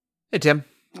Hey, Tim.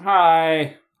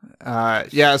 Hi.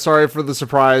 Yeah, sorry for the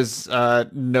surprise.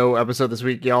 No episode this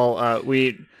week, y'all.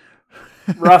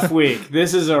 Rough week.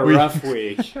 This is a we rough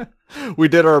week. we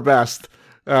did our best.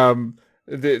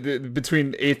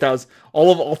 Between 8,000,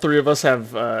 all three of us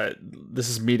have. This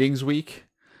is meetings week,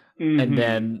 and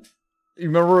then you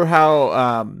remember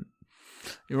how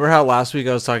last week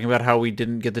I was talking about how we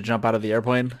didn't get to jump out of the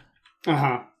airplane.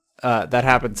 That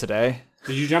happened today.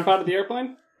 Did you jump out of the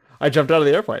airplane? I jumped out of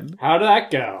the airplane. How did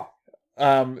that go?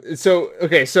 So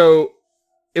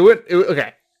it went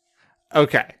okay.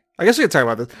 I guess we could talk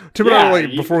about this. Tim and I,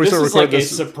 before we start recording this.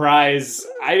 This is like a surprise.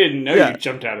 I didn't know you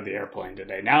jumped out of the airplane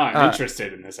today. Now I'm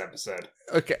interested in this episode.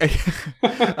 Okay.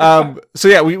 So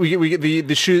yeah, we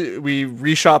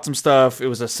reshot some stuff. It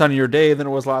was a sunnier day than it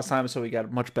was last time, so we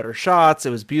got much better shots. It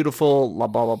was beautiful. Blah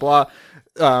blah blah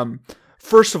blah.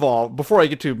 First of all, before I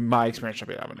get to my experience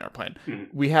jumping out of an airplane,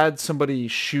 we had somebody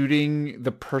shooting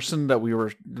the person that we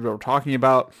were talking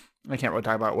about. I can't really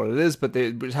talk about what it is, but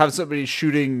they have somebody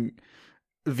shooting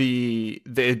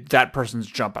that person's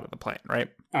jump out of the plane, right?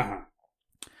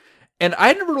 And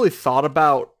I never really thought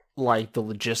about like the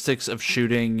logistics of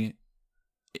shooting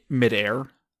midair.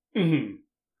 Because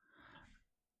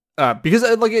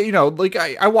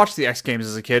I watched the X Games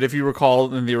as a kid. If you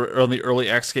recall, in the early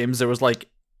X Games, there was like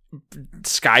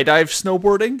skydive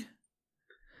snowboarding.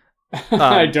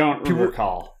 I don't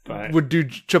recall, but would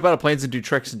jump out of planes and do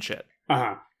tricks and shit.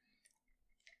 And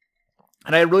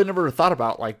I had really never thought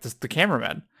about like the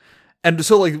cameraman, and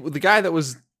so like the guy that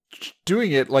was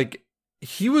doing it, like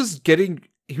they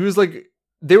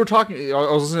were talking. I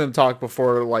was listening to them talk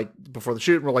before the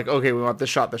shoot. And we're like, okay, we want this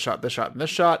shot, this shot, this shot, and this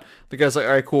shot. The guy's like,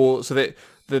 all right, cool. So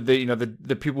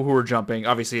the people who were jumping,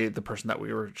 obviously the person that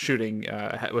we were shooting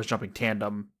was jumping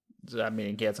tandem.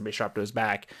 Meaning he had somebody strapped to his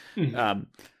back.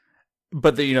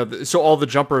 But so all the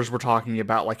jumpers were talking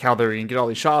about like how they're going to get all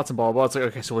these shots and blah, blah, blah. It's like,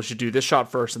 okay, so we should do this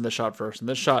shot first and this shot first and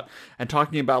this shot, and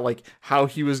talking about like how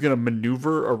he was going to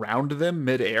maneuver around them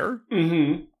midair.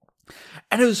 And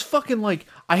it was fucking like,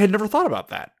 I had never thought about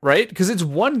that, right? Because it's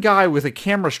one guy with a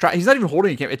camera strap. He's not even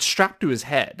holding a camera. It's strapped to his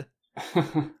head,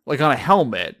 like on a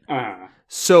helmet.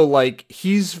 So like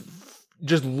he's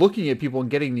just looking at people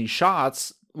and getting these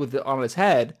shots with it on his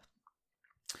head.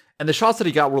 And the shots that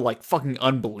he got were like fucking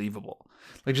unbelievable,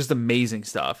 like just amazing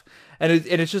stuff. And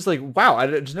it's just like, wow,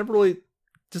 I just never really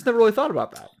thought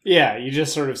about that. Yeah, you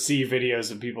just sort of see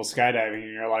videos of people skydiving,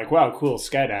 and you're like, wow, cool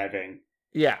skydiving.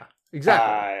 Yeah,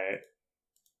 exactly.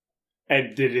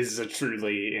 And it is a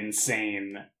truly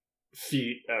insane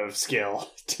feat of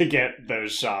skill to get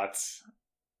those shots.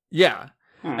 Yeah,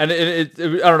 and it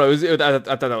I don't know. I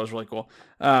thought that was really cool.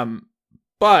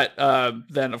 But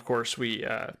then of course we.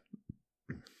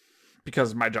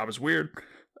 Because my job is weird,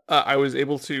 I was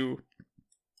able to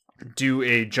do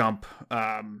a jump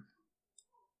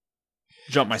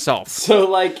myself. So,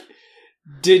 like,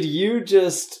 did you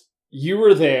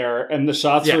were there and the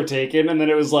shots were taken, and then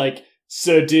it was like,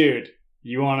 so dude,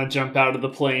 you want to jump out of the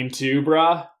plane too,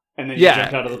 brah? And then you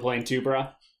jumped out of the plane too,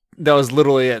 brah? That was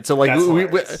literally it. So, like,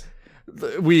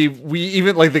 we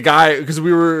even, like, the guy, because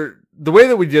the way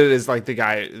that we did it is like the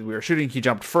guy we were shooting, he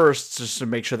jumped first just to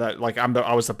make sure that like I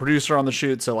was the producer on the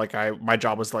shoot. So like my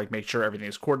job was to like make sure everything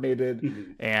is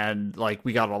coordinated and like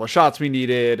we got all the shots we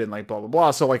needed and like blah, blah, blah.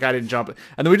 So like I didn't jump.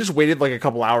 And then we just waited like a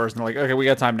couple hours and they're like, okay, we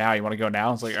got time now. You want to go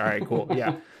now? It's like, all right, cool.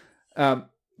 Yeah. So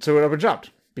we went up and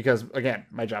jumped because again,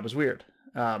 my job is weird.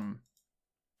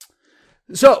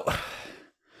 So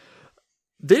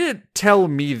they didn't tell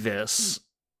me this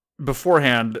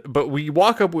beforehand, but we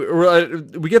walk up,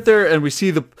 we get there and we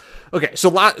see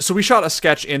so we shot a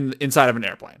sketch inside of an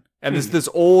airplane, and this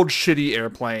old shitty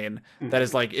airplane that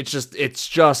is like it's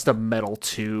just a metal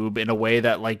tube in a way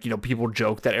that like people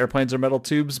joke that airplanes are metal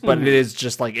tubes, but it is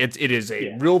just like it is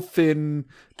a real thin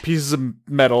pieces of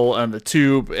metal, and the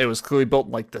tube, it was clearly built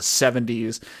in like the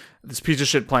 70s. This piece of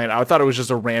shit plane, I thought it was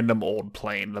just a random old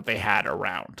plane that they had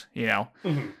around,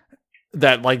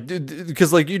 that like,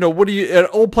 because like what do you, an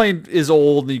old plane is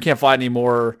old and you can't fly it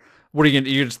anymore. What are you gonna,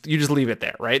 you just leave it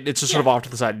there, right? It's just sort of off to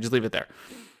the side. You just leave it there.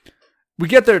 We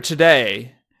get there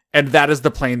today, and that is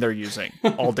the plane they're using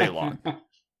all day long.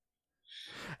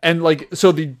 And like,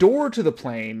 so the door to the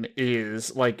plane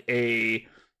is like I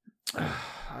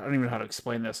don't even know how to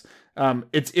explain this.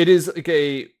 It's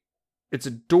a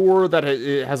door that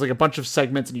it has like a bunch of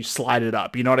segments, and you slide it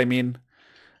up. You know what I mean?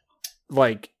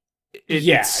 Like.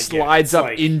 It slides up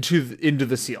like into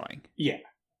the ceiling. Yeah.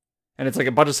 And it's like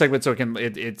a bunch of segments, so it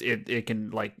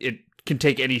can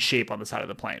take any shape on the side of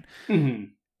the plane.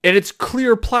 And it's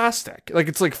clear plastic, like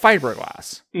it's like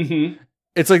fiberglass.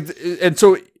 It's like, and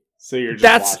so So you're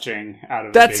just watching out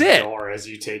of the big door as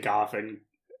you take off and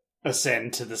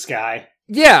ascend to the sky.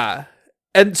 Yeah.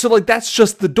 And so, like, that's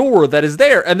just the door that is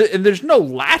there. And there's no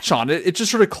latch on it. It just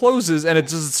sort of closes and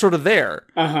it's just sort of there.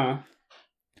 Uh-huh.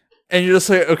 And you're just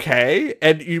like, okay.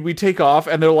 And we take off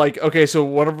and they're like, okay, so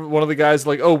one of the guys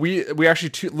like, oh, we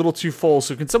actually a little too full.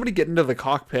 So can somebody get into the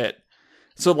cockpit?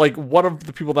 So, like, one of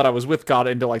the people that I was with got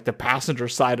into, like, the passenger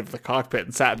side of the cockpit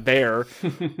and sat there,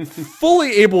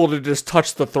 fully able to just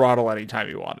touch the throttle anytime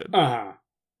he wanted. Uh-huh.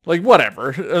 Like, whatever.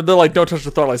 And they're like, don't touch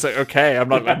the throttle. I say, okay, I'm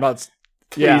not.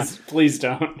 Please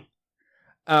don't.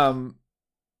 And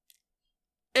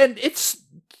it's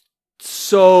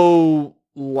so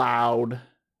loud.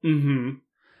 Mm-hmm.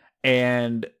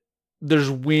 And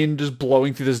there's wind just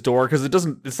blowing through this door because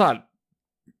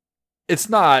it's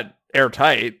not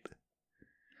airtight.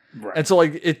 Right. And so,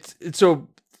 like, it's so,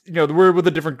 you know, we're with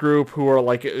a different group who are,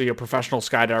 like, you know, professional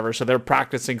skydivers, so they're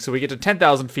practicing, so we get to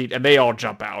 10,000 feet, and they all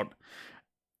jump out.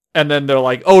 And then they're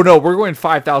like, oh, no, we're going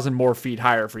 5,000 more feet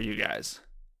higher for you guys.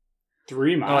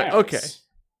 3 miles. Like, okay.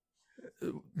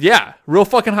 Yeah, real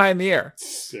fucking high in the air.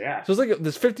 Yeah. So it's like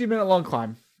this 50-minute long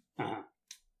climb. Uh-huh.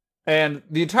 And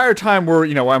the entire time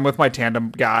I'm with my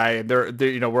tandem guy, and they're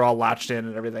you know, we're all latched in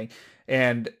and everything.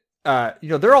 And you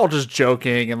know, they're all just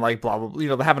joking and like blah blah blah. You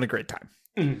know, they're having a great time.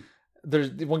 Mm-hmm. There's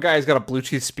one guy's got a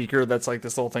Bluetooth speaker that's like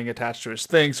this little thing attached to his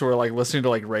thing, so we're like listening to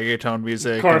like reggaeton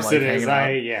music. Of course, and, like, it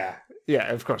is.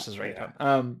 Yeah, of course it's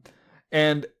reggaeton.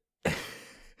 Yeah.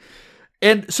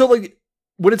 And so like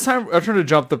when it's time, I'm trying to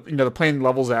jump, the plane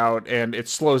levels out and it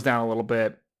slows down a little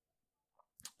bit,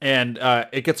 and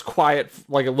it gets quiet,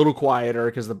 like a little quieter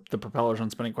because the propellers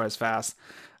aren't spinning quite as fast.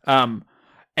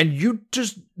 And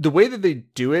the way that they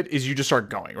do it is you just start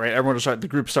going, right? The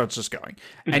group starts just going.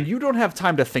 Mm-hmm. And you don't have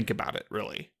time to think about it,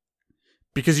 really.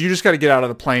 Because you just got to get out of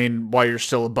the plane while you're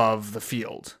still above the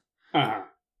field. Uh-huh.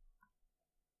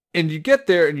 And you get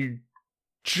there and you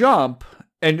jump.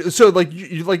 And so, like,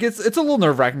 it's a little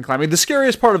nerve-wracking climbing. The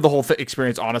scariest part of the whole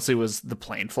experience, honestly, was the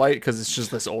plane flight, because it's just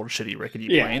this old, shitty, rickety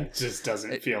plane. It just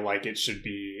doesn't feel like it should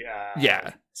be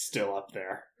still up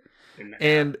there.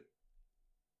 And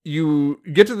you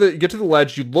get to the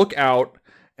ledge, you look out,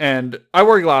 and I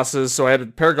wear glasses, so I had a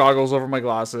pair of goggles over my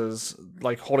glasses,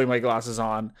 like holding my glasses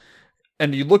on.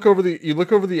 And you look over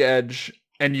the edge,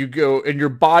 and you go, and your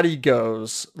body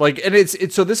goes like, and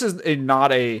it's so this is it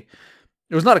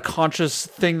was not a conscious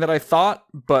thing that I thought,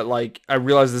 but like I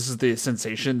realized this is the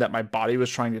sensation that my body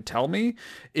was trying to tell me,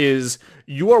 is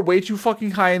you are way too fucking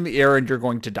high in the air and you're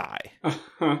going to die.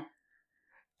 Uh-huh.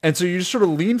 And so you just sort of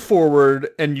lean forward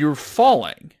and you're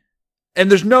falling.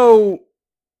 And there's no,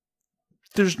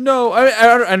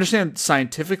 I understand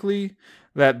scientifically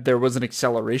that there was an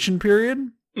acceleration period,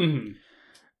 mm-hmm.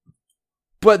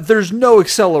 but there's no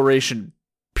acceleration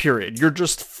period. You're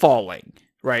just falling,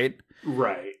 right?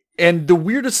 Right. And the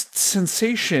weirdest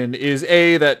sensation is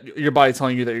A, that your body's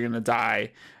telling you that you're going to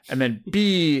die. And then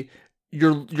B,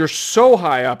 you're so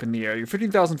high up in the air. You're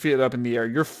 15,000 feet up in the air.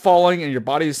 You're falling and your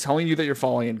body is telling you that you're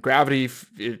falling, and gravity,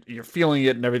 you're feeling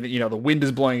it and everything. You know, the wind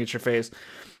is blowing at your face,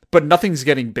 but nothing's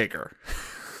getting bigger.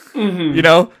 Mm-hmm. You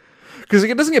know? Because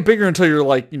it doesn't get bigger until you're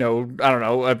like, you know, I don't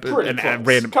know, a couple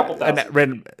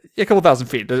thousand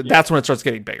feet. That's when it starts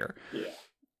getting bigger. Yeah.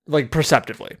 Like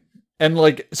perceptively. And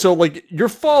like, so like you're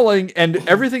falling and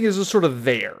everything is just sort of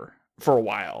there for a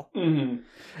while. Mm-hmm.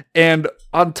 And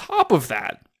on top of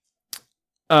that,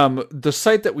 the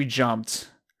site that we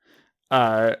jumped,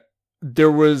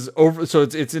 there was so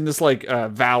it's in this like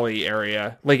valley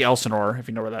area, Lake Elsinore, if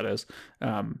you know where that is.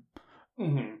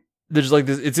 Mm-hmm. There's like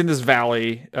this, it's in this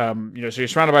valley, you know, so you're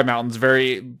surrounded by mountains,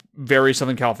 very, very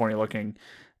Southern California looking.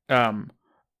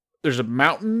 There's a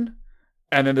mountain,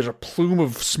 and then there's a plume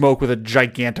of smoke with a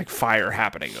gigantic fire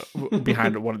happening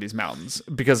behind one of these mountains.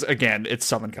 Because, again, it's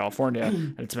Southern California,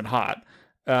 and it's been hot.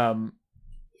 And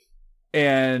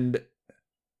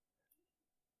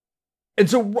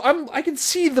so I can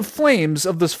see the flames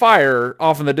of this fire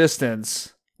off in the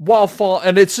distance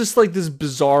and it's just like this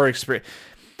bizarre experience.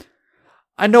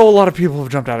 I know a lot of people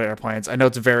have jumped out of airplanes. I know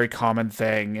it's a very common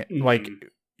thing. Mm-hmm. Like,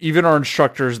 even our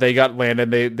instructors, they got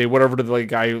landed. They went over to the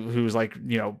guy who was like,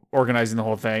 you know, organizing the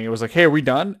whole thing. It was like, hey, are we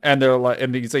done? And they're like,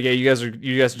 and he's like, yeah, you guys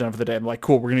are done for the day. I'm like,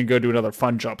 cool, we're gonna go do another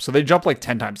fun jump. So they jump like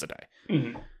 10 times a day.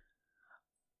 Mm-hmm.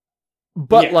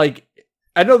 But like,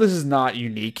 I know this is not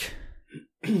unique,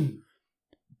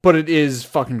 but it is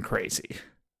fucking crazy.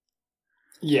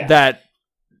 Yeah, that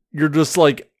you're just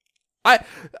like, I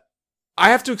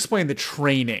have to explain the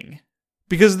training,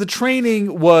 because the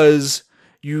training was,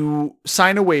 you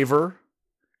sign a waiver,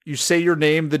 you say your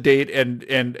name, the date,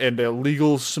 and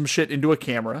legal some shit into a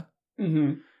camera.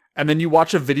 Mm-hmm. and then you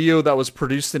watch a video that was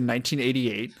produced in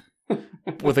 1988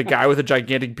 with a guy with a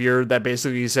gigantic beard that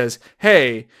basically says,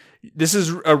 "Hey, this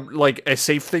is a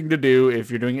safe thing to do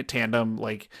if you're doing it tandem.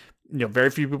 Like,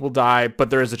 very few people die, but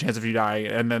there is a chance if you die."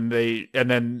 And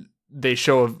then they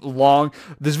show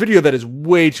this video that is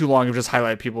way too long of just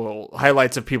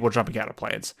highlights of people jumping out of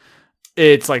planes.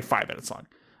 It's like 5 minutes long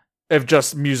of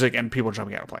just music and people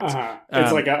jumping out of planes.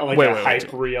 It's like a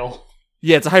hype reel.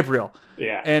 Yeah, it's a hype reel.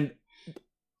 Yeah.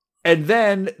 And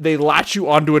then they latch you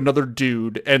onto another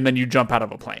dude, and then you jump out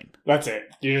of a plane. That's it.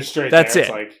 You're just straight That's there. it.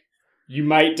 It's like, you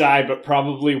might die, but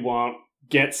probably won't.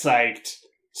 Get psyched,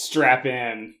 strap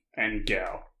in, and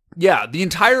go. Yeah, the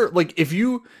entire, like, if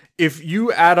you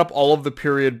add up all of the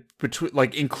period between,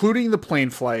 like, including the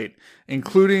plane flight,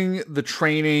 including the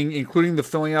training, including the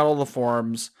filling out all the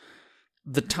forms,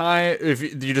 the time, if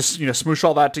you just, smoosh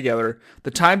all that together,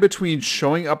 the time between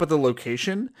showing up at the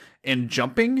location and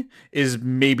jumping is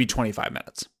maybe 25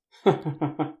 minutes.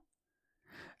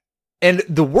 And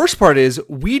the worst part is,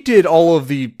 we did all of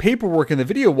the paperwork and the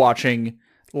video watching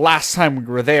last time we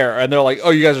were there, and they're like,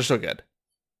 "Oh, you guys are so good."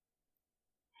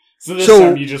 So this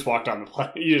time you just walked on the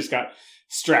plane. You just got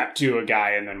strapped to a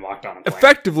guy and then walked on a plane.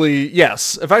 Effectively,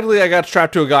 yes. Effectively, I got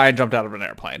strapped to a guy and jumped out of an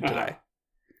airplane today.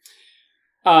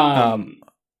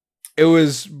 It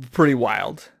was pretty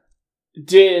wild.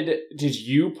 Did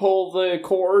you pull the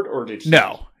cord, or did he?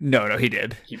 No, he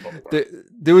did. He pulled the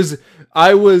cord.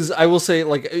 I will say,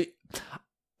 like,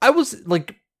 I was,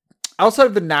 like, outside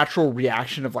of the natural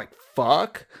reaction of, like,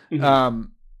 fuck, Mm-hmm.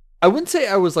 I wouldn't say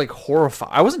I was, like, horrified.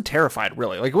 I wasn't terrified,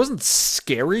 really. Like, it wasn't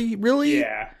scary, really.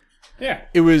 Yeah. Yeah.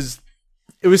 It was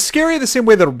scary the same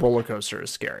way that a roller coaster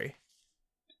is scary.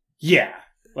 Yeah.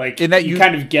 Like, in that you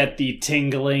kind of get the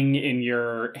tingling in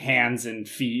your hands and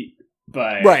feet,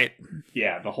 but... Right.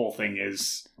 Yeah, the whole thing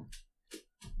is...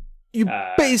 You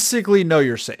basically know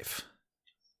you're safe.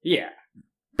 Yeah.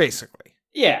 Basically.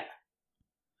 Yeah.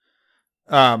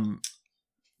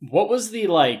 What was the,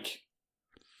 like...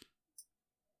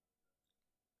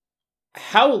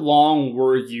 How long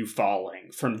were you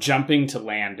falling from jumping to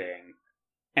landing?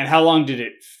 And how long did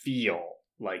it feel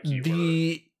like you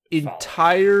were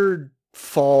entire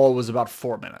fall was about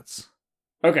 4 minutes.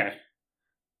 Okay.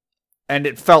 And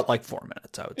it felt like 4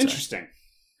 minutes, I would say. Interesting.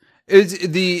 It's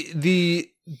the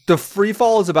free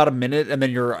fall is about a minute, and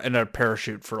then you're in a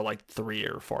parachute for like 3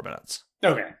 or 4 minutes.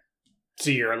 Okay. So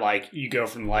you're like, you go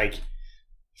from like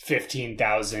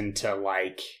 15,000 to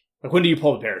like when do you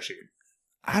pull the parachute?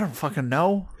 I don't fucking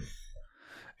know.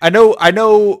 I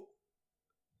know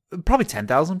probably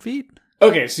 10,000 feet.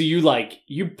 Okay, so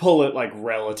you pull it like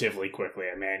relatively quickly.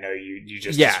 I mean, I know you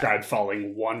just described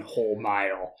falling 1 whole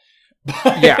mile.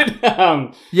 But,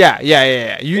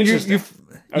 Yeah.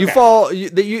 You fall.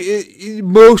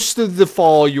 Most of the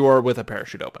fall you are with a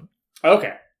parachute open.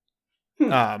 Okay.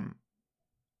 I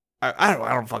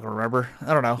don't fucking remember.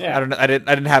 I don't know. Yeah. I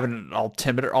didn't have an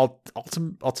altimeter.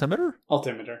 Altimeter.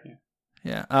 Altimeter. Yeah.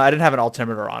 Yeah. I didn't have an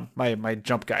altimeter on. My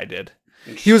jump guy did.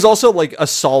 He was also like a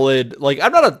solid. Like,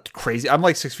 I'm not a crazy. I'm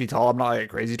like 6 feet tall. I'm not like a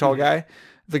crazy tall guy.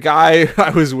 The guy I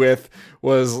was with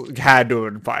had to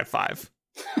have been 5'5".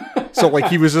 So like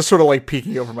he was just sort of like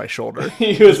peeking over my shoulder.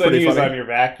 he was on your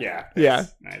back. Yeah. Yeah.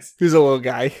 Nice. He was a little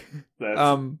guy.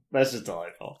 That's just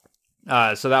delightful.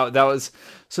 So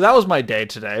that was my day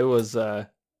today. Was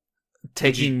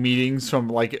taking meetings from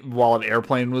like while an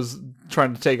airplane was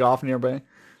trying to take off nearby.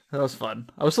 That was fun.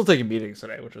 I was still taking meetings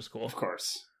today, which was cool. Of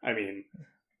course. I mean,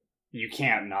 you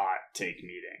can't not take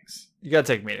meetings. You gotta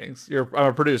take meetings. I'm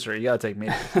a producer. You gotta take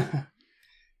meetings.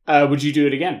 Would you do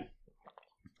it again?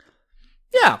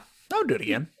 Yeah, I would do it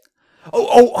again.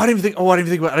 I didn't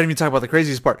even talk about the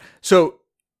craziest part. So,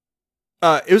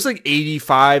 it was like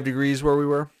 85 degrees where we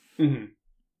were.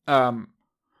 Mm-hmm.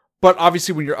 But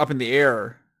obviously when you're up in the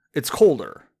air, it's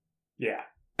colder. Yeah.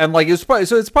 And like it's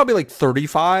probably like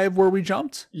 35 where we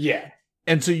jumped. Yeah.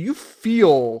 And so you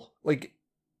feel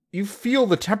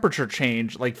the temperature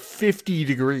change like 50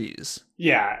 degrees.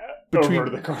 Yeah. Over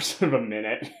the course of a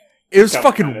minute. It was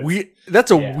fucking weird.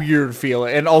 That's a weird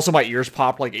feeling. And also my ears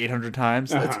popped like 800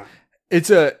 times. Uh-huh.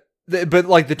 But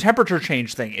like the temperature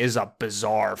change thing is a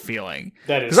bizarre feeling.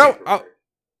 That is. I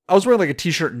was wearing like a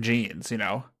t-shirt and jeans,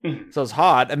 Mm-hmm. So it was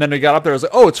hot. And then we got up there, I was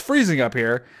like, oh, it's freezing up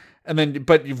here. And then,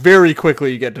 but very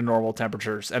quickly you get to normal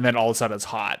temperatures, and then all of a sudden it's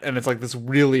hot, and it's like this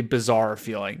really bizarre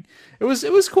feeling. It was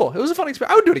cool. It was a fun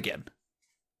experience. I would do it again.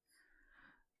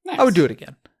 Nice. I would do it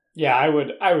again. Yeah, I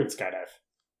would skydive.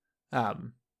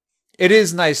 It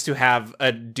is nice to have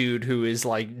a dude who is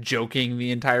like joking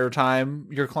the entire time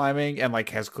you're climbing, and like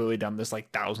has clearly done this like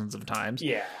thousands of times.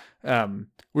 Yeah.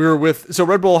 We were with, so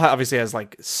Red Bull obviously has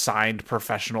like signed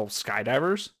professional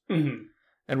skydivers. Mm-hmm.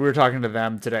 And we were talking to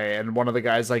them today, and one of the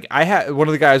guys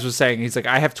was saying, he's like,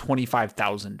 I have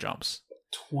 25,000 jumps.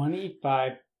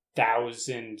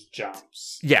 25,000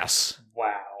 jumps. Yes.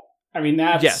 Wow. I mean,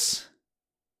 that's... Yes.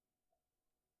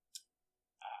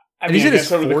 I mean,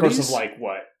 that's over the course of like,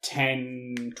 what,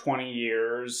 10, 20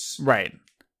 years? Right.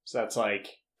 So that's like...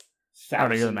 I don't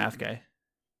know, you're the math guy.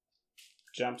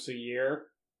 Jumps a year?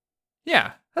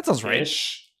 Yeah, that sounds right.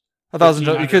 1,000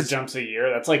 jumps a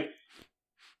year. That's like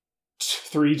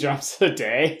 3 jumps a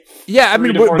day. Yeah, I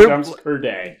mean, 3 to 4 jumps per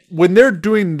day. When they're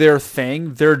doing their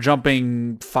thing, they're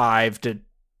jumping 5 to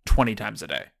 20 times a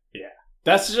day. Yeah,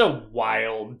 that's just a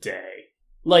wild day.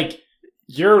 Like,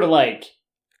 you're like,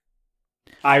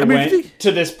 I went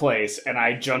to this place and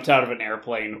I jumped out of an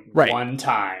airplane one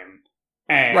time,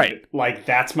 and like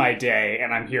that's my day,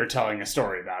 and I'm here telling a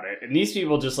story about it. And these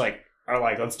people just like are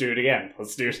like, let's do it again.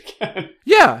 Let's do it again.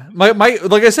 Yeah, my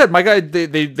like I said, my guy,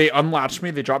 they unlatched me,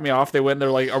 they dropped me off, they went,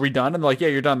 they're like, are we done? And they're like, yeah,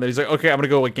 you're done. Then he's like, okay, I'm gonna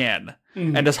go again,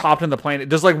 and just hopped in the plane.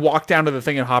 Just like walked down to the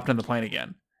thing and hopped in the plane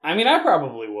again. I mean, I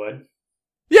probably would.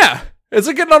 Yeah, it's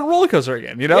like getting on a roller coaster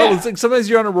again. You know, Yeah. It's like sometimes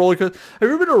you're on a roller coaster. Have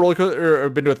you ever been to a roller coaster or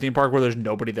been to a theme park where there's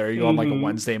nobody there? You go on like a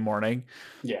Wednesday morning.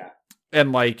 Yeah,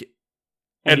 and like,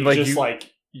 and like just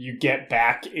like. You get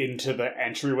back into the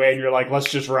entryway and you're like,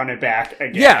 let's just run it back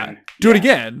again. Yeah, do it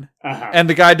again. And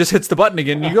the guy just hits the button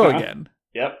again and you go again.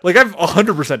 Yep. Like, I've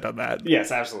 100% done that. Yes,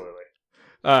 absolutely.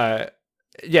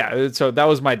 Yeah, so that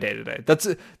was my day today.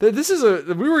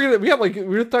 We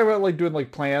were talking about like doing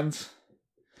like plans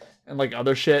and like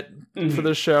other shit for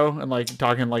this show and like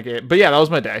talking like it. But yeah, that was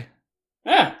my day.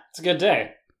 Yeah, it's a good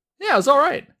day. Yeah, it was all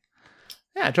right.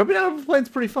 Yeah, jumping out of a plane's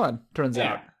pretty fun, turns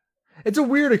out. It's a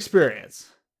weird experience.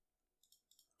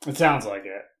 It sounds like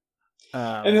it.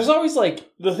 And there's always,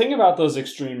 like, the thing about those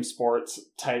extreme sports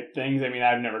type things, I mean,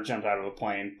 I've never jumped out of a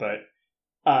plane, but,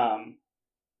 and,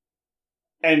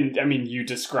 I mean, you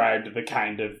described the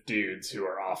kind of dudes who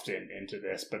are often into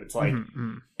this, but it's like,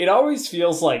 it always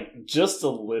feels like just a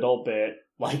little bit,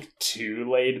 like,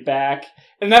 too laid back.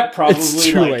 And that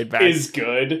probably, like, is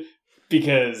good,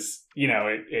 because, you know,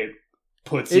 it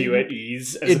puts you at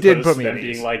ease, as opposed to them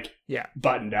being, like,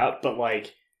 buttoned up, but,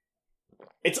 like,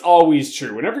 it's always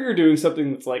true. Whenever you're doing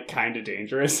something that's, like, kind of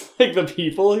dangerous, like, the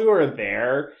people who are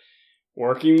there,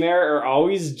 working there, are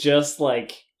always just,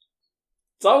 like...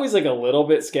 It's always, like, a little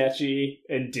bit sketchy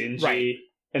and dingy. Right.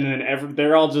 And then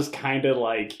they're all just kind of,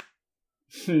 like...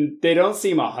 they don't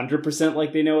seem 100%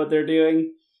 like they know what they're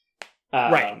doing.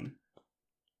 Right.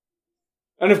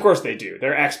 And, of course, they do.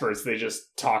 They're experts. They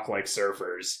just talk like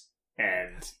surfers.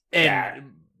 And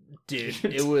dude,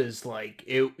 it was, like...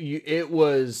 It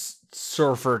was...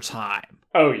 surfer time.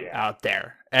 Oh yeah, out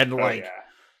there, and like,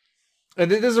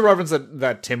 and there's a reference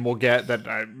that Tim will get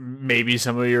that maybe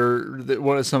some of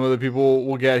the people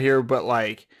will get here, but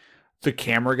like, the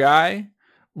camera guy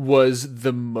was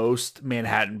the most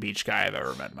Manhattan Beach guy I've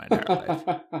ever met in my entire life.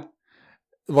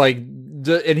 Like,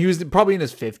 and he was probably in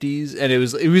his 50s, and he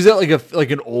was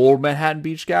like an old Manhattan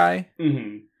Beach guy,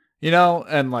 you know,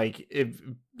 and like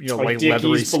like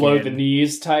leathery skin, below the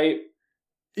knees type.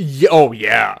 Yeah, oh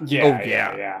yeah.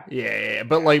 Yeah.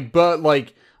 But like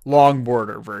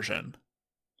longboarder version.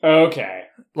 Okay.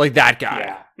 Like that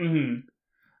guy.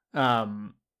 Yeah.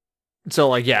 So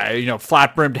like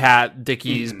flat brimmed hat,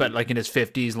 Dickies, but like in his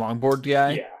 50s longboard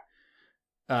guy.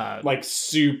 Yeah. Like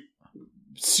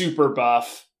super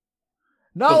buff.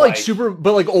 Not like super,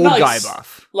 but like old guy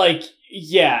buff. Like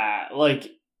like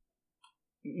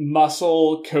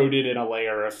muscle coated in a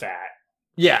layer of fat.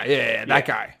 Yeah. That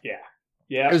guy.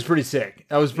 Yeah, it was pretty sick.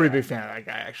 I was a pretty big fan of that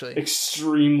guy, actually.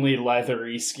 Extremely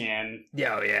leathery skin.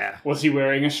 Yeah. Was he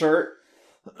wearing a shirt?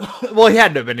 Well, he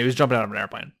had to have been. He was jumping out of an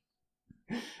airplane.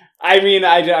 I mean,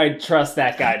 I trust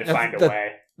that guy to find a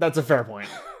way. That's a fair point.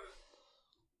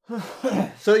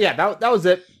 So yeah, that was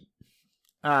it.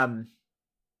 Yeah.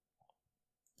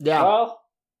 Well,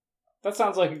 that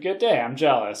sounds like a good day. I'm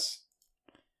jealous.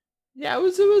 Yeah, it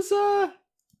was a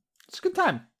good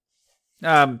time.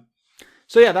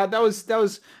 So yeah, that was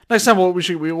next time we'll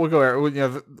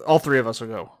go. All three of us will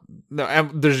go. No,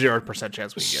 there's 0%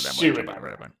 chance we can get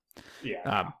Emily.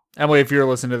 Yeah. Emily, if you're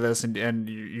listening to this and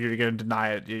you're going to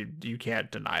deny it, you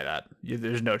can't deny that.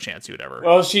 There's no chance you would ever.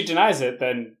 Well, if she denies it,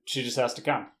 then she just has to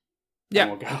come. Yeah,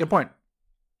 we'll go. Good point.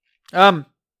 What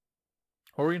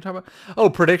were we going to talk about? Oh,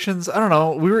 predictions. I don't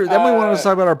know. Emily wanted to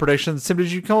talk about our predictions. Tim,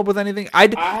 did you come up with anything?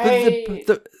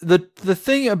 The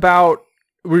thing about.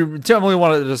 Emily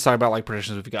wanted to just talk about like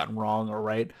predictions we've gotten wrong or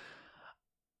right.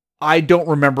 I don't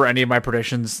remember any of my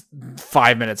predictions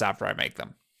 5 minutes after I make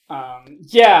them.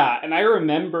 Yeah, and I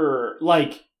remember,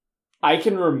 like, I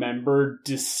can remember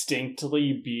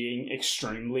distinctly being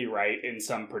extremely right in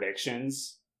some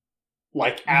predictions.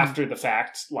 Like, after the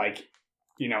fact, like,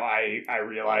 you know, I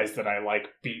realized that I, like,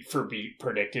 beat for beat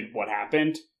predicted what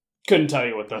happened. Couldn't tell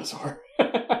you what those were.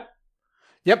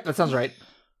 Yep, that sounds right.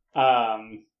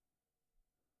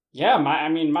 Yeah,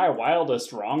 my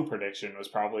wildest wrong prediction was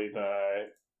probably the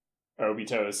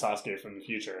Obito is Sasuke from the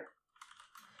future.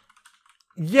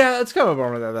 Yeah, it's kind of a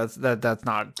bummer that's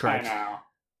not correct. I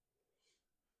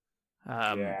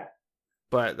know. Yeah,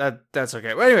 but that's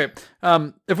okay. Well, anyway,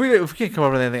 if we can't come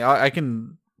up with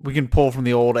anything, we can pull from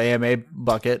the old AMA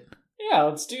bucket. Yeah,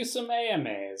 let's do some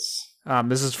AMAs.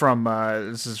 This is from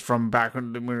back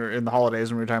when we were in the holidays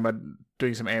when we were talking about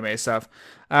doing some AMA stuff.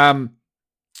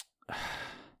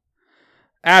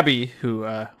 Abby,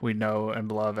 who we know and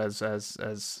love as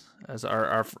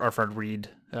our friend Reed,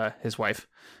 his wife.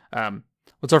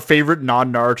 What's our favorite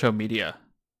non-Naruto media?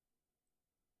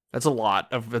 That's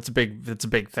a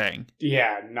big thing.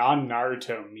 Yeah,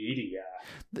 non-Naruto media.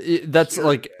 That's sure.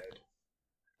 Like,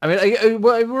 I mean,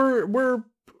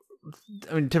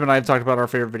 Tim and I have talked about our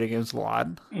favorite video games a lot.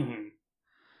 Mm-hmm.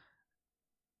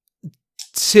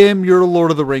 Tim, you're a Lord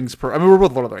of the Rings I mean, we're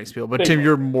both Lord of the Rings people, but Tim,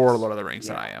 you're more Lord of the Rings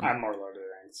than I am. I'm more Lord of the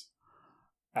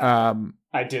Rings.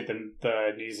 I did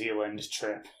the New Zealand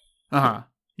trip.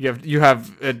 You have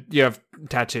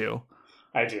tattoo.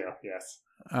 I do, yes.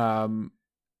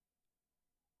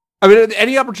 I mean,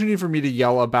 any opportunity for me to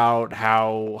yell about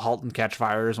how *Halt and Catch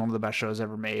Fire* is one of the best shows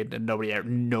ever made, and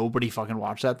nobody fucking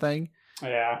watched that thing.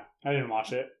 Yeah, I didn't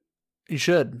watch it. You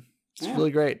should. It's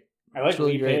really great. I like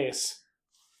Lee Pace.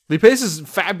 Lee Pace is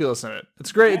fabulous in it.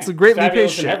 It's great. Yeah, it's a great Lee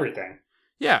Pace shit. Everything.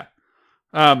 Yeah.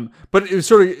 But it was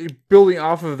sort of building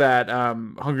off of that.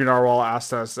 Hungry Narwhal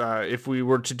asked us if we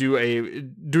were to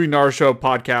doing Naruto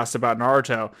podcast about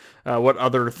Naruto, what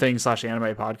other things /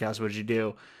 anime podcast would you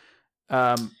do?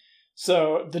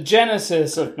 So the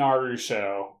genesis of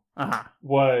Naruto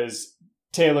was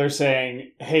Taylor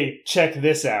saying, "Hey, check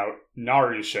this out,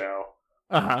 Naruto."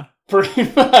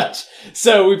 Pretty much.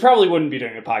 So we probably wouldn't be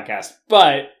doing a podcast,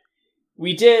 but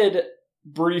we did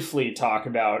briefly talk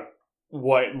about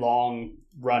what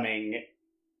long-running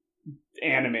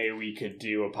anime we could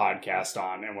do a podcast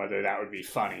on and whether that would be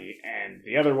funny. And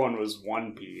the other one was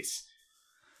One Piece.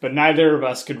 But neither of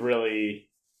us could really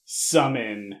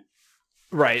summon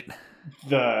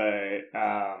the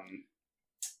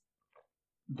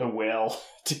will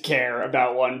to care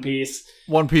about One Piece.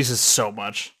 One Piece is so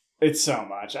much. It's so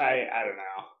much. I don't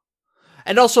know.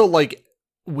 And also, like,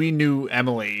 we knew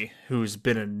Emily, who's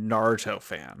been a Naruto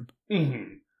fan.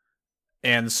 Mm-hmm.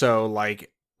 And so,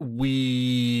 like,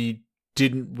 we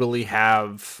didn't really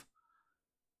have...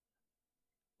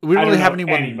 We didn't really have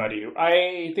anybody.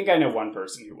 I think I know one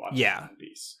person who watches One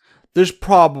Piece. There's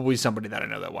probably somebody that I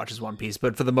know that watches One Piece,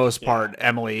 but for the most part,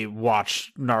 Emily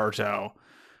watched Naruto.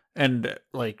 And,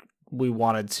 like, we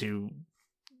wanted to...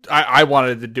 I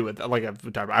wanted to do it, like I've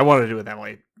talked about. I wanted to do it with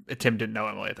Emily. Tim didn't know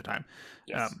Emily at the time.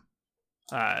 Yes.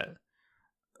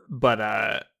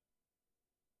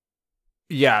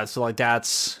 Yeah, so like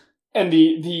that's... And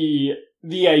the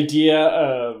idea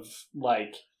of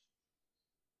like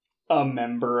a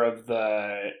member of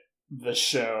the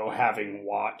show having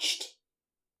watched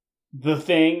the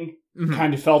thing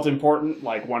kind of felt important,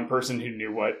 like one person who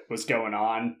knew what was going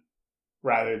on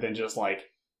rather than just like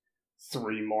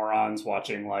 3 morons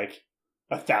watching like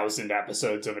 1,000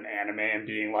 episodes of an anime and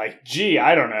being like, gee,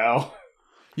 I don't know.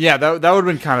 Yeah, that would have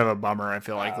been kind of a bummer, I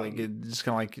feel like. Like, it just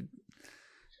kind of like...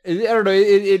 I don't know.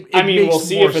 It mean, we'll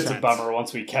see if it's a bummer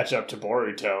once we catch up to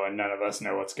Boruto and none of us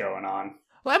know what's going on.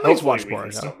 Well, I might watch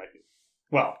Boruto.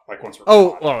 Well, like once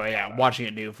we're yeah, watching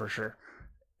it new for sure.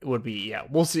 It would be, yeah.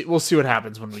 We'll see what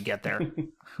happens when we get there.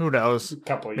 Who knows? A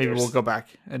couple of Maybe years. We'll go back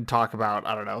and talk about,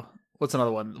 I don't know. What's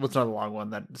another one? What's another long one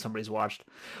that somebody's watched?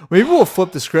 Maybe we'll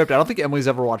flip the script. I don't think Emily's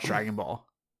ever watched Dragon Ball.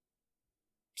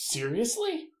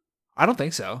 Seriously? I don't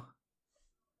think so.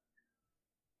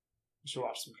 We should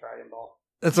watch some Dragon Ball.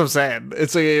 That's what I'm saying.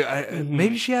 It's like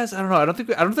maybe she has. I don't know. I don't think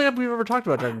we've ever talked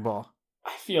about Dragon Ball.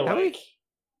 I feel like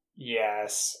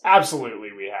yes,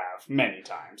 absolutely we have many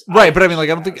times. Right, but I mean,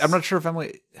 like, I'm not sure if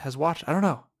Emily has watched. I don't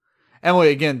know. Emily,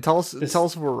 again, tell us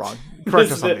if we're wrong.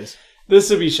 Correct us on these.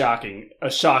 This would be a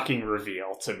shocking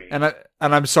reveal to me. And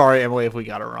I'm sorry, Emily, if we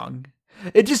got it wrong.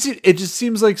 It just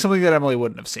seems like something that Emily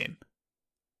wouldn't have seen.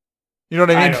 You know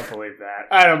what I mean?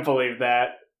 I don't believe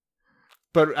that.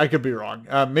 But I could be wrong.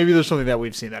 Maybe there's something that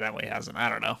we've seen that Emily hasn't. I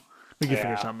don't know. We can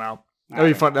figure something out.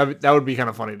 That'd be fun. That would be kind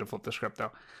of funny to flip the script,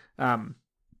 though. Yeah,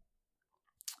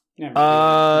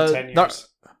 maybe in 10 years.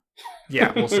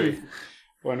 Yeah, we'll see.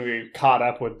 when we caught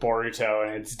up with Boruto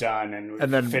and it's done and we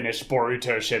then finished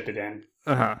Boruto Shippuden.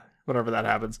 Whenever that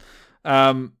happens.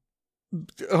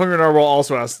 Hungry Narwhal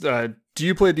also asked, do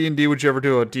you play D&D? Would you ever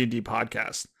do a D&D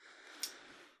podcast?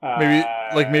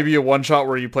 Maybe a one-shot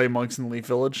where you play monks in the Leaf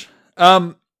Village?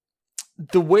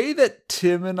 The way that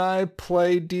Tim and I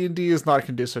play D&D is not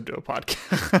conducive to a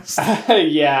podcast.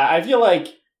 Yeah, I feel like...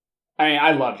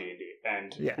 I love D&D,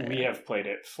 and we have played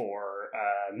it for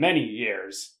many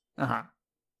years. Uh-huh.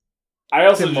 I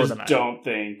also just don't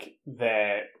think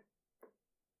that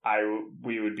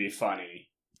we would be funny.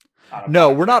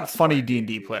 No, we're not funny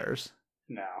D&D players.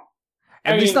 No.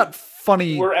 At least not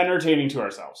funny... We're entertaining to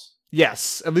ourselves.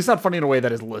 Yes, at least not funny in a way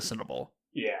that is listenable.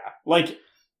 Yeah, like...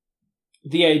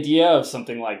 The idea of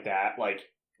something like that, like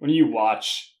when you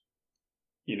watch,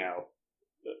 the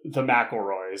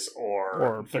McElroys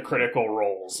or the Critical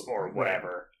Roles or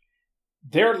whatever,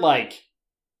 they're like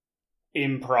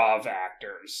improv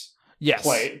actors. Yes.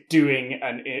 Doing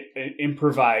an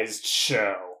improvised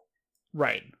show.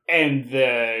 Right. And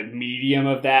the medium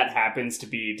of that happens to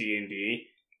be D&D,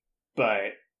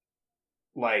 but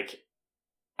like,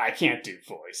 I can't do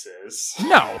voices.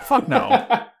 No, fuck no.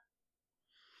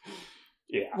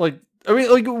 Yeah,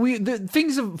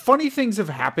 funny things have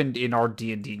happened in our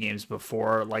D&D games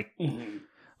before. Like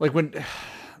when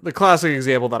the classic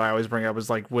example that I always bring up is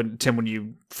like when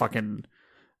you fucking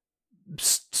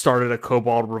started a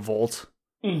Kobold revolt.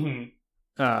 While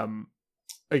I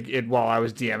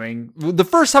was DMing, the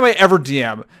first time I ever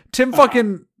DM, Tim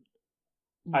fucking.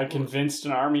 I convinced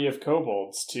an army of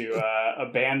kobolds to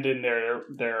abandon their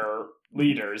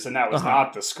leaders, and that was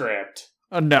not the script.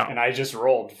 No. And I just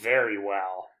rolled very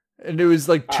well. And it was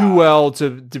like too well to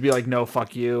be like, no,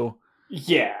 fuck you.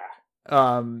 Yeah.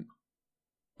 But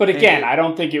again, I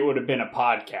don't think it would have been a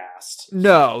podcast.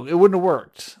 No, it wouldn't have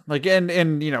worked. Like, and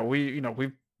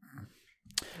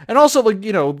also like,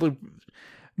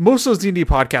 most of those D&D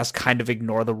podcasts kind of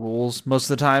ignore the rules most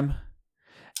of the time.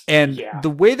 And the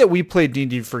way that we played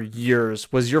D&D for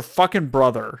years was your fucking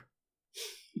brother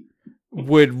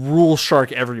would rule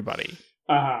shark everybody.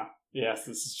 Uh-huh. Yes,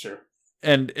 this is true.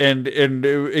 And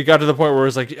it got to the point where it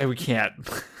was like, hey, we can't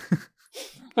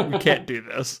do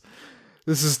this.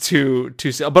 This is too.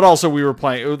 But also, we were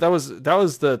playing. That was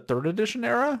the 3rd edition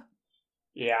era.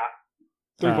 Yeah,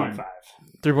 3.5.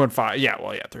 3.5. Yeah,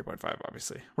 3.5.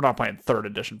 Obviously, we're not playing 3rd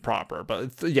edition proper,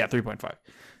 but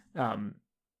 3.5.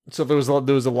 So there was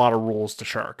a lot of rules to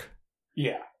shark.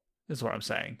 Yeah, is what I'm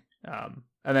saying. And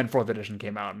then 4th edition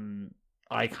came out, and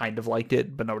I kind of liked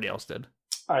it, but nobody else did.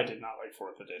 I did not like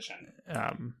 4th edition.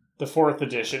 The 4th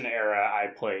edition era, I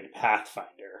played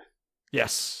Pathfinder.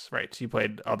 Yes, right. You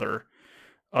played other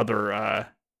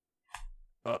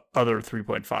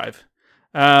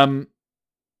 3.5.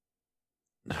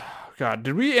 God,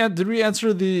 did we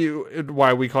answer the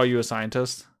why we call you a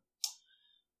scientist?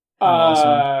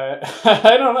 I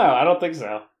don't know. I don't think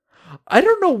so. I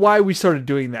don't know why we started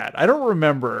doing that. I don't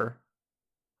remember.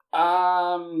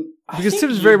 Because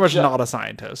Tim's very much not a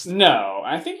scientist. No,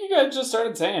 I think you guys just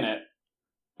started saying it.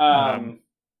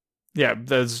 Yeah,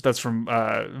 that's from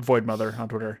Void Mother on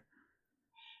Twitter.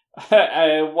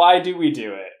 Why do we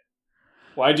do it?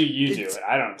 Why do you do it?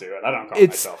 I don't do it. I don't call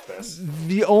myself this.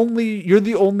 You're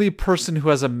the only person who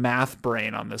has a math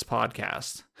brain on this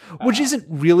podcast, which isn't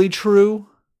really true,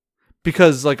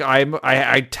 because like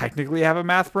I technically have a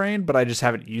math brain, but I just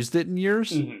haven't used it in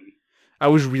years. Mm-hmm. I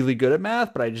was really good at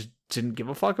math, but I just didn't give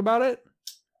a fuck about it.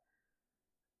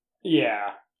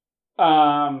 Yeah.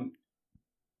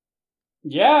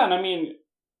 Yeah, and I mean,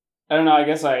 I don't know, I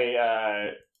guess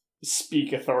I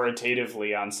speak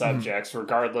authoritatively on subjects,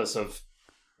 regardless of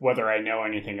whether I know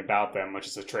anything about them, which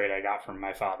is a trait I got from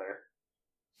my father.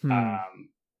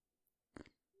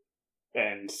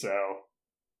 And so,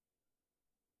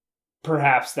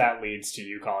 perhaps that leads to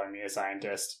you calling me a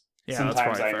scientist. Yeah,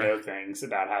 sometimes I know things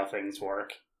about how things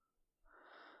work.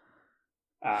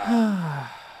 I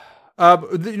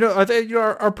think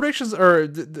our predictions are.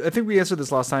 I think we answered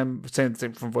this last time, saying the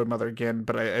same from Void Mother again.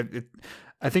 But I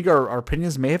think our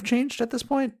opinions may have changed at this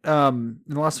point. In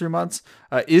the last 3 months,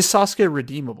 is Sasuke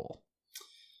redeemable?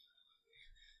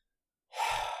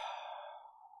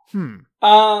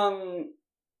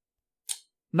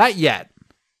 Not yet.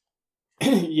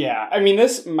 Yeah, I mean,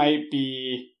 this might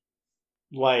be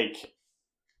like,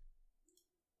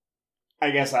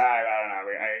 I guess I don't know.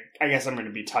 I guess I'm going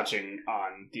to be touching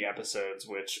on the episodes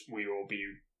which we will be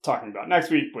talking about next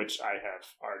week, which I have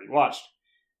already watched.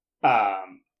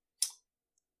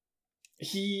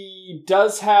 He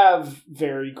does have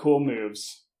very cool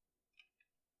moves,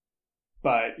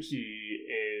 but he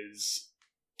is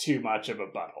too much of a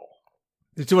butthole.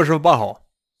 He's too much of a butthole.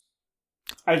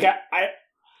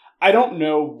 I don't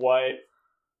know what,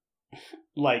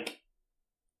 like,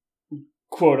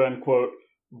 quote unquote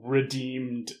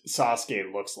redeemed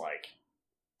Sasuke looks like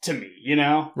to me, you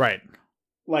know? Right.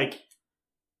 Like,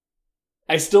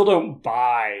 I still don't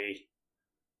buy,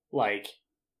 like,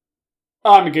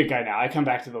 oh, I'm a good guy now. I come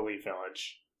back to the Elite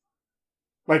Village.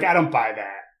 Like, I don't buy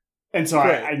that. And so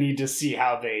right. I need to see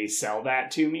how they sell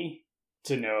that to me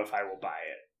to know if I will buy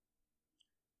it.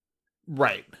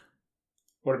 Right.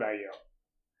 What about you?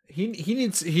 He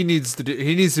needs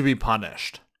to be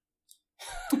punished.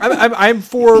 I'm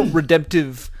for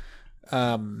redemptive,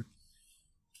 I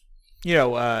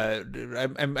am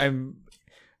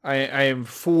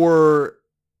for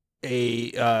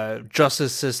a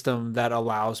justice system that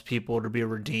allows people to be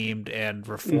redeemed and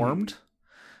reformed.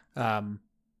 And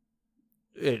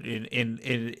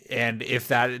if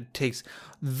that takes,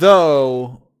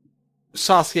 though,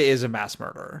 Sasuke is a mass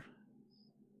murderer,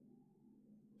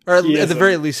 or at the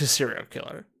very least a serial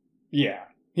killer. Yeah,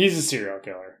 he's a serial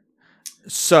killer.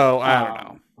 So I don't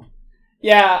know.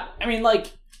 Yeah, I mean,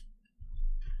 like,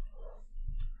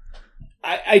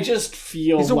 I just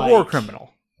feel he's a war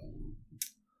criminal.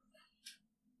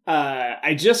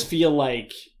 I just feel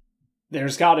like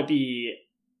there's got to be.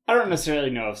 I don't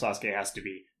necessarily know if Sasuke has to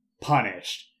be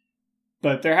punished,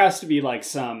 but there has to be like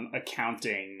some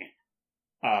accounting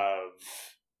of,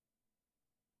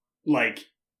 like,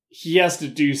 he has to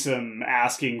do some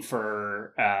asking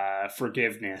for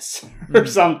forgiveness or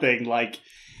something. Like,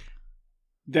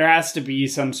 there has to be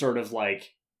some sort of,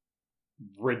 like,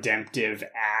 redemptive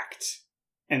act.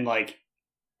 And, like,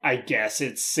 I guess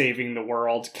it's saving the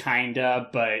world, kinda,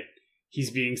 but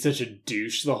he's being such a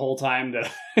douche the whole time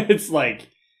that it's like,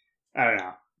 I don't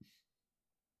know.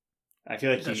 I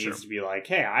feel like he needs to be like,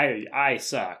 hey, I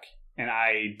suck, and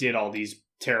I did all these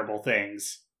terrible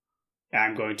things, and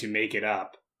I'm going to make it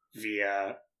up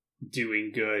via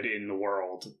doing good in the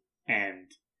world.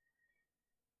 And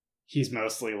he's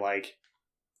mostly like,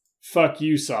 fuck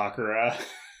you, Sakura.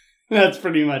 That's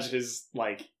pretty much his,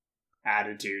 like,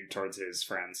 attitude towards his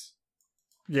friends.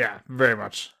 Yeah, very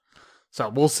much. So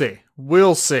we'll see.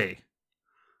 We'll see.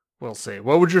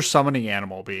 What would your summoning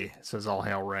animal be? Says All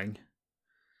Hail Ring.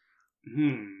 That's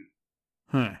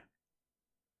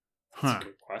a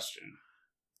good question.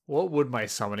 What would my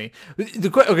summoning?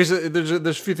 Okay, so there's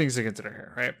a few things to consider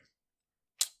here, right?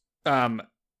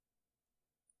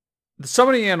 The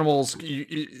summoning animals.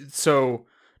 So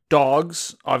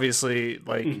dogs, obviously,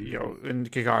 like in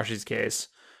Kakashi's case,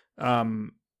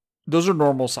 those are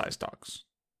normal sized dogs,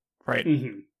 right?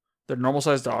 They're normal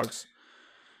sized dogs.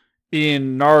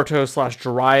 In Naruto /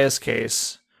 Jiraiya's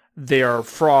case, they are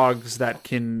frogs that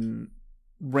can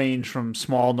range from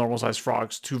small normal sized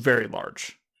frogs to very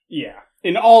large. Yeah.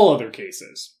 In all other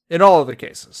cases.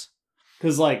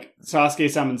 Because, like, Sasuke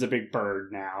summons a big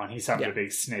bird now, and he summoned a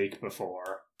big snake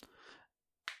before.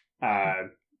 But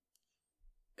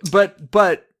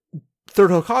Third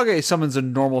Hokage summons a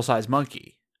normal-sized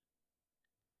monkey.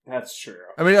 That's true.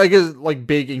 I mean, I guess, like,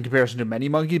 big in comparison to many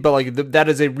monkeys, but, like, that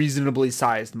is a reasonably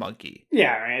sized monkey.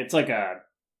 Yeah, I mean, it's like a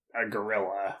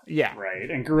gorilla. Yeah. Right?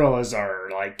 And gorillas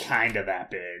are, like, kind of that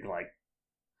big, like...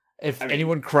 If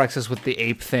anyone corrects us with the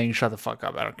ape thing, shut the fuck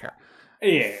up. I don't care.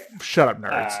 Yeah. Shut up,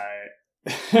 nerds.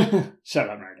 Shut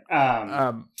up,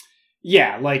 nerd.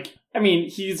 Yeah, like, I mean,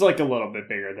 he's, like, a little bit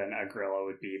bigger than a gorilla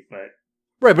would be, but...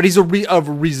 Right, but he's of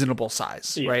reasonable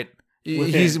size, right?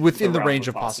 He's within the range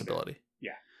of possibility.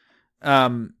 Yeah.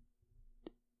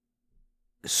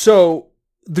 So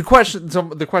the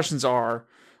questions are,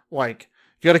 like,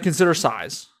 you got to consider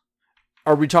size.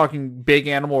 Are we talking big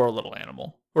animal or little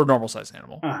animal? Or normal size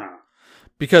animal.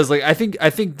 Because, like, I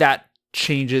think that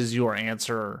changes your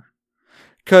answer.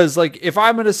 Because, like, if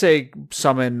I'm going to say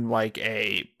summon, like,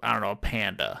 a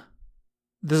panda.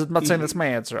 I'm not saying that's my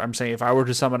answer. I'm saying if I were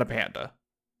to summon a panda,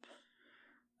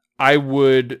 I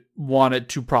would want it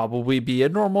to probably be a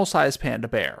normal size panda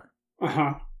bear.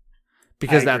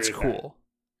 Because that's cool.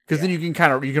 Because then you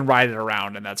can ride it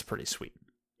around, and that's pretty sweet.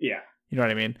 Yeah. You know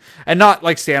what I mean? And not,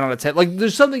 like, stand on its head. Like,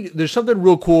 there's something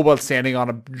real cool about standing on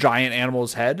a giant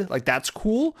animal's head. Like, that's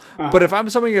cool. But if I'm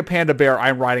summoning a panda bear,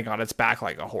 I'm riding on its back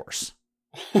like a horse.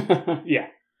 Yeah.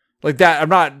 Like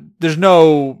that, there's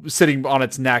no sitting on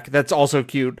its neck. That's also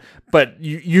cute, but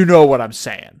you know what I'm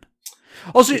saying.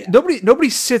 Also, nobody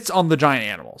sits on the giant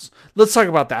animals. Let's talk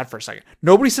about that for a second.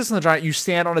 Nobody sits on the giant. You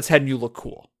stand on its head and you look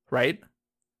cool, right?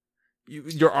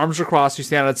 Your arms are crossed, you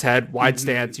stand on its head, wide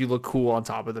stance, you look cool on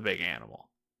top of the big animal.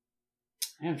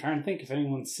 I'm trying to think if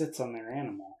anyone sits on their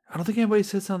animal. I don't think anybody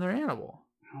sits on their animal.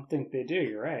 I don't think they do,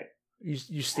 you're right.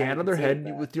 You stand on their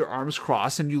head with your arms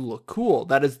crossed and you look cool.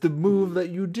 That is the move that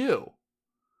you do.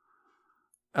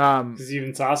 Because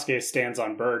even Sasuke stands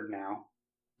on bird now.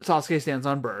 Sasuke stands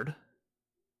on bird.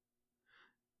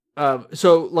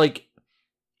 So, like,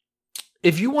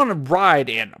 if you want to ride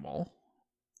animal,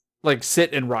 like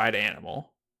sit and ride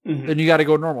animal, then you got to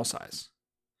go normal size.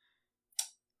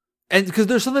 And because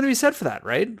there's something to be said for that,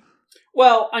 right?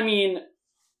 Well, I mean,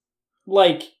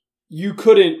 like, you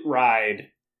couldn't ride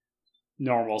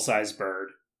normal sized bird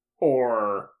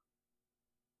or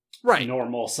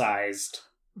normal sized.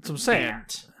 That's what I'm saying.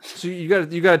 Ant. So you got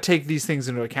to take these things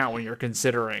into account when you're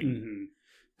considering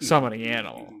summoning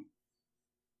animal.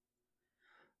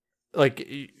 Like,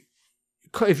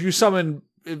 if you summon,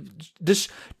 does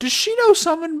Shino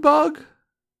summon Bug?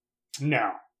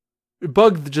 No.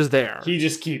 Bug just there. He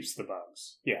just keeps the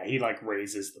bugs. Yeah, he like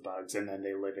raises the bugs and then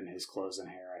they live in his clothes and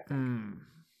hair, I think.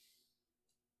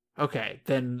 Okay,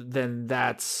 then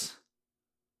that's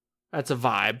a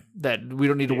vibe that we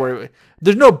don't need to worry about.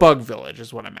 There's no bug village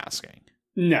is what I'm asking.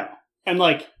 No. And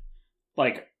like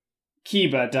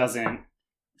Kiba doesn't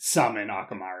summon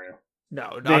Akamaru.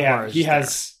 No,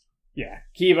 Kiba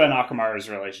and Akamaru's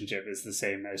relationship is the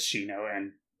same as Shino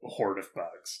and Horde of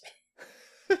Bugs.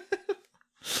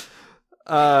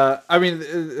 I mean,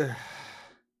 the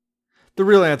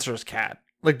real answer is cat.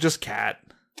 Like, just cat.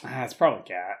 It's probably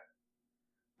cat.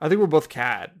 I think we're both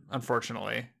cat,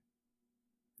 unfortunately.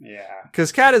 Yeah.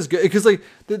 Because cat is good. Because, like,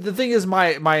 the thing is,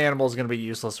 my animal is going to be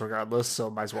useless regardless, so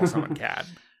might as well summon cat.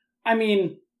 I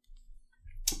mean,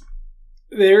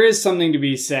 there is something to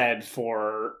be said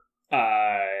for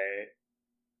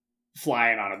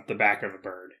flying on the back of a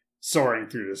bird, soaring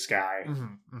through the sky.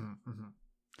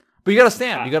 But you gotta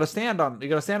stand. You gotta stand on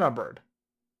bird.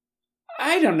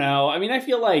 I don't know. I mean, I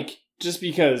feel like just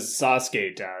because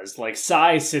Sasuke does, like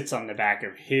Sai sits on the back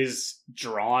of his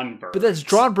drawn bird. But that's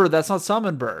drawn bird. That's not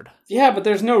summoned bird. Yeah, but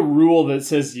there's no rule that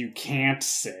says you can't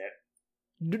sit.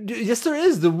 Yes, there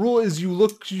is. The rule is you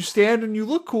stand and you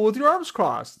look cool with your arms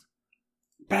crossed.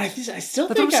 But I still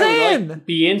think I would like,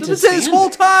 be into standing this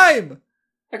whole time.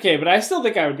 Okay, but I still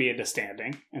think I would be into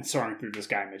standing and soaring through the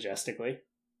sky majestically.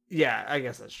 Yeah, I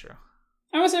guess that's true.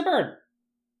 I'm gonna say bird.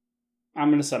 I'm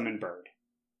gonna summon bird.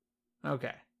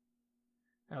 Okay.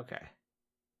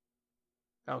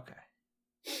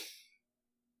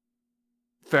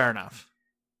 Fair enough.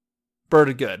 Bird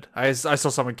is good. I saw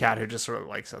summon cat who just sort of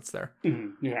like sits there. He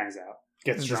hangs out.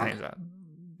 Gets drunk. Just hangs out.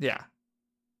 Yeah.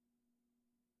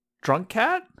 Drunk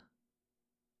cat?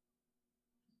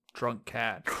 Drunk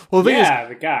cat. Well, the cat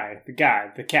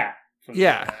from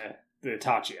the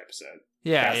Itachi episode.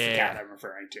 Yeah, that's the cat I'm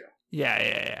referring to.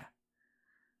 Yeah.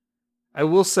 I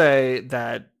will say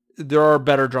that there are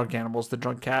better drunk animals than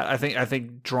drunk cat. I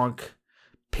think drunk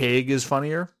pig is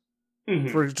funnier.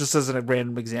 For just as a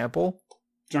random example.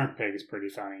 Drunk pig is pretty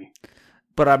funny.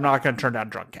 But I'm not going to turn down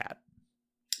drunk cat.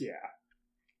 Yeah.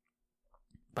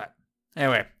 But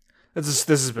anyway, this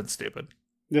has been stupid.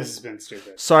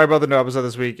 Sorry about the no episode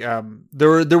this week.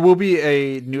 There will be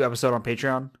a new episode on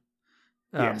Patreon.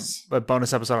 Yes. A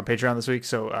bonus episode on Patreon this week.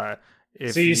 So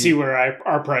if you see where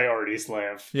our priorities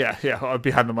live. Yeah,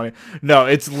 behind the money. No,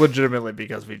 it's legitimately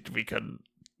because we couldn't.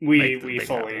 We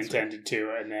fully intended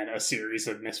to, and then a series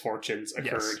of misfortunes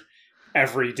occurred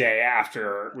every day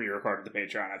after we recorded the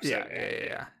Patreon episode.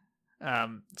 Yeah.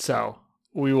 So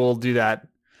we will do that.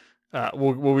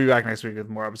 We'll be back next week with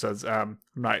more episodes. I'll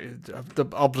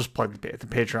just plug the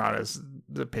Patreon is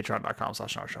the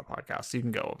patreon.com/podcast. You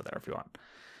can go over there if you want.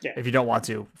 Yeah. If you don't want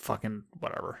to, fucking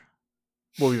whatever.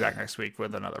 We'll be back next week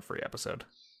with another free episode.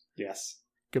 Yes.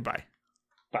 Goodbye.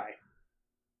 Bye.